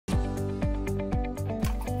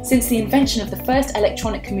Since the invention of the first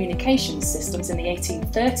electronic communications systems in the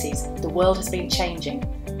 1830s, the world has been changing.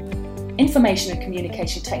 Information and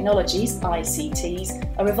communication technologies,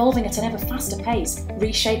 ICTs, are evolving at an ever faster pace,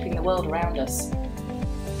 reshaping the world around us.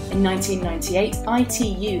 In 1998,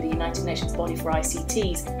 ITU, the United Nations body for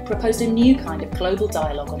ICTs, proposed a new kind of global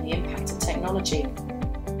dialogue on the impact of technology.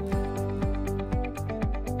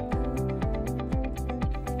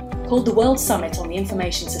 Called the World Summit on the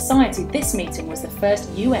Information Society, this meeting was the first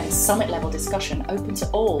UN summit-level discussion open to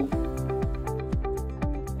all.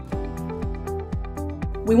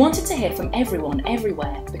 We wanted to hear from everyone,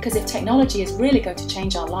 everywhere, because if technology is really going to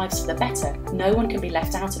change our lives for the better, no one can be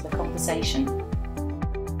left out of the conversation.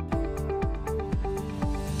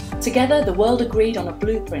 Together, the world agreed on a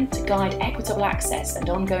blueprint to guide equitable access and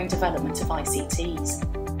ongoing development of ICTs.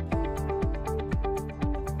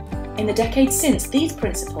 In the decades since, these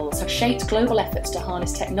principles have shaped global efforts to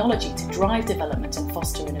harness technology to drive development and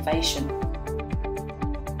foster innovation.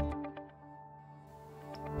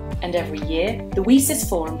 And every year, the WSIS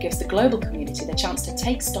Forum gives the global community the chance to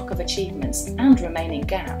take stock of achievements and remaining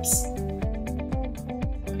gaps.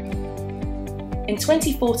 In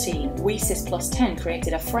 2014, WSIS Plus 10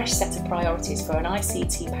 created a fresh set of priorities for an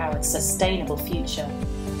ICT-powered sustainable future.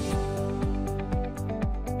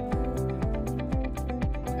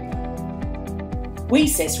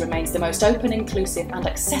 WSIS remains the most open, inclusive and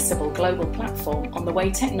accessible global platform on the way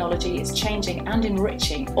technology is changing and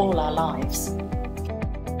enriching all our lives.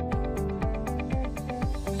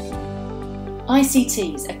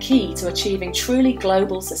 ICTs are key to achieving truly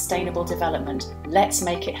global sustainable development. Let's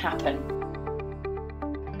make it happen.